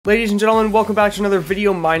Ladies and gentlemen, welcome back to another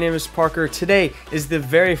video. My name is Parker. Today is the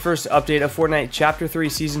very first update of Fortnite Chapter 3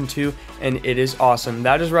 Season 2, and it is awesome.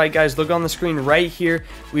 That is right, guys. Look on the screen right here.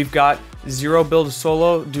 We've got 0 build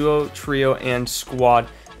solo, duo, trio, and squad.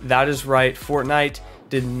 That is right. Fortnite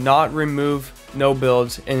did not remove no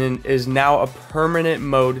builds and is now a permanent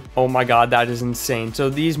mode. Oh my god, that is insane. So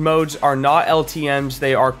these modes are not LTMs.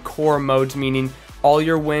 They are core modes, meaning all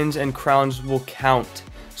your wins and crowns will count.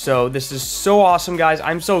 So this is so awesome, guys.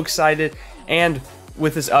 I'm so excited. And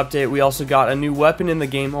with this update, we also got a new weapon in the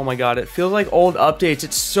game. Oh my god, it feels like old updates.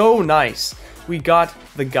 It's so nice. We got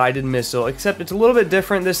the guided missile, except it's a little bit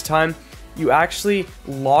different this time. You actually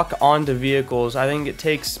lock onto vehicles. I think it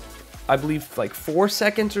takes, I believe, like 4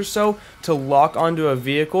 seconds or so to lock onto a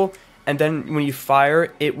vehicle. And then when you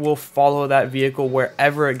fire, it will follow that vehicle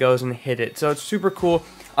wherever it goes and hit it. So it's super cool.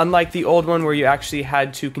 Unlike the old one where you actually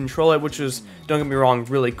had to control it, which was, don't get me wrong,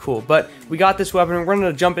 really cool. But we got this weapon. We're going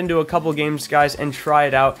to jump into a couple games, guys, and try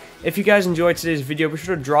it out. If you guys enjoyed today's video, be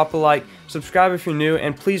sure to drop a like, subscribe if you're new,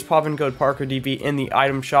 and please pop in code ParkerDV in the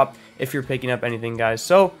item shop if you're picking up anything, guys.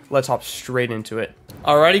 So let's hop straight into it.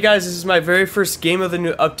 Alrighty, guys, this is my very first game of the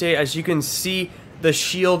new update. As you can see, the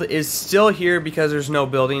shield is still here because there's no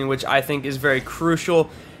building, which I think is very crucial.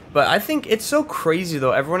 But I think it's so crazy,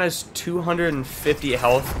 though. Everyone has 250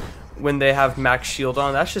 health when they have max shield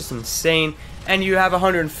on. That's just insane. And you have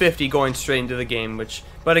 150 going straight into the game, which...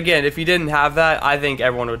 But again, if you didn't have that, I think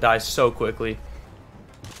everyone would die so quickly.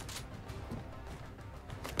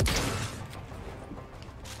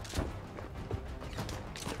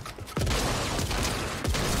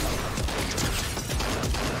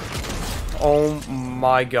 Oh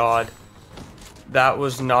my god. That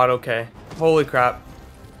was not okay. Holy crap.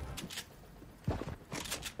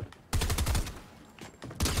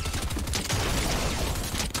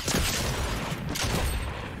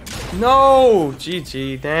 No!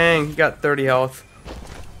 GG, dang, he got 30 health.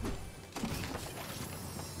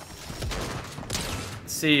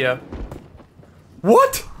 See ya.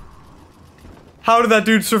 What? How did that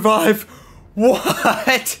dude survive?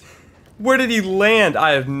 What? Where did he land?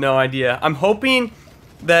 I have no idea. I'm hoping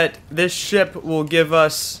that this ship will give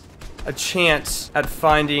us a chance at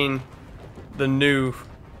finding the new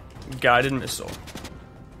guided missile.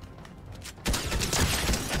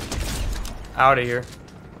 Out of here.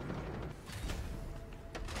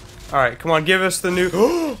 Alright, come on, give us the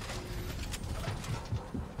new...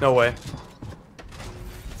 No way.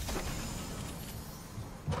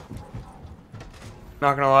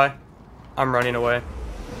 Not gonna lie, I'm running away.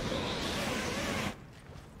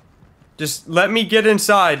 Just let me get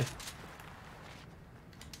inside.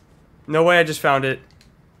 No way, I just found it.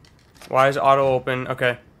 Why is auto open?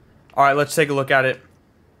 Okay. Alright, let's take a look at it.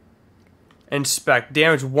 Inspect.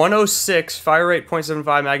 Damage 106, fire rate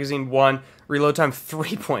 0.75, magazine 1, reload time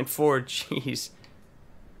 3.4. Jeez.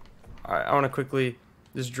 Alright, I want to quickly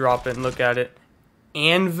just drop it and look at it.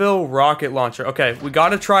 Anvil rocket launcher. Okay, we got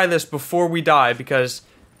to try this before we die because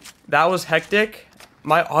that was hectic.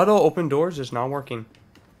 My auto open doors is not working.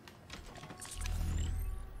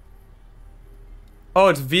 Oh,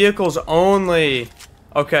 it's vehicles only.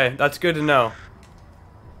 Okay, that's good to know.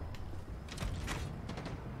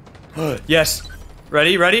 Yes.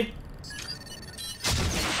 Ready? Ready?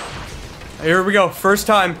 Here we go. First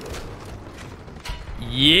time.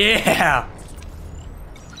 Yeah.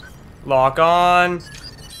 Lock on.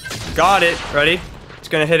 Got it. Ready? It's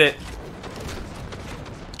gonna hit it.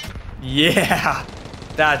 Yeah.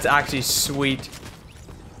 That's actually sweet.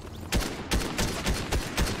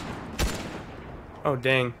 Oh,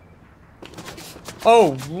 dang.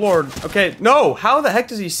 Oh, Lord. Okay. No. How the heck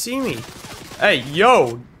does he see me? Hey,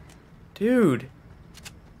 yo. Dude.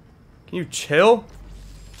 Can you chill?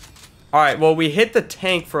 Alright, well, we hit the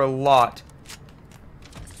tank for a lot.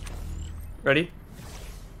 Ready?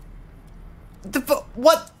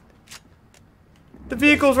 What? The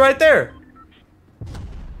vehicle's right there.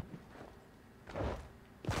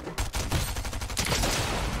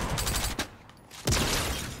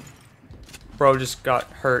 Bro just got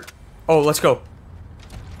hurt. Oh, let's go.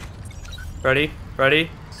 Ready?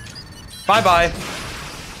 Ready? Bye-bye.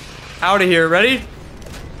 Out of here. Ready?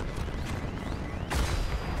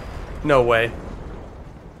 No way.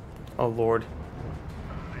 Oh, Lord.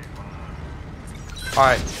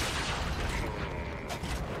 Alright.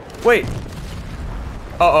 Wait.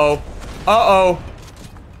 Uh-oh. Uh-oh.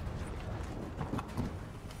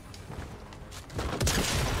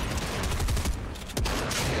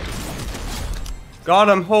 Got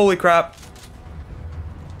him. Holy crap.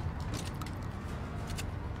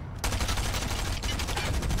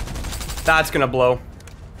 That's gonna blow.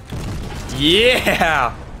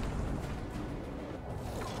 Yeah!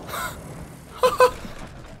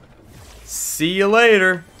 See you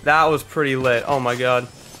later. That was pretty lit. Oh my god.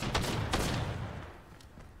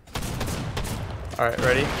 Alright,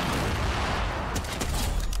 ready?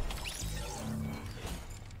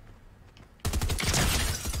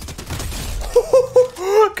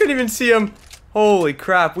 Couldn't even see him. Holy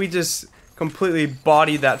crap, we just completely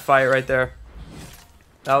bodied that fight right there.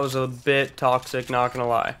 That was a bit toxic, not gonna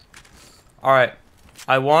lie. Alright,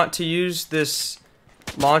 I want to use this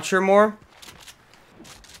launcher more.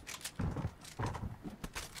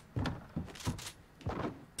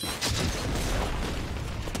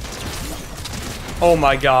 Oh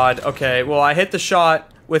my god, okay, well I hit the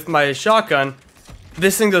shot with my shotgun.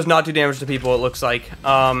 This thing does not do damage to people, it looks like.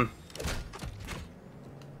 Not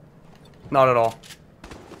at all.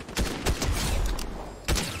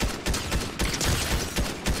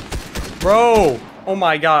 Bro! Oh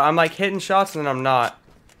my god, I'm like hitting shots and then I'm not.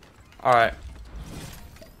 Alright.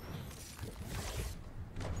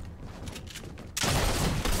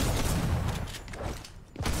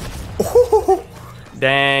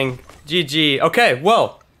 Dang. GG. Okay,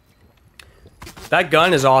 well. That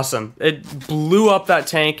gun is awesome. It blew up that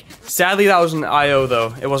tank. Sadly, that was an IO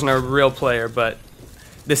though. It wasn't a real player, but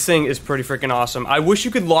this thing is pretty freaking awesome. I wish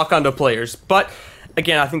you could lock onto players, but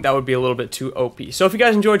again, I think that would be a little bit too OP. So if you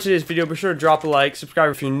guys enjoyed today's video, be sure to drop a like,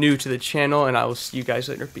 subscribe if you're new to the channel, and I will see you guys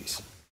later. Peace.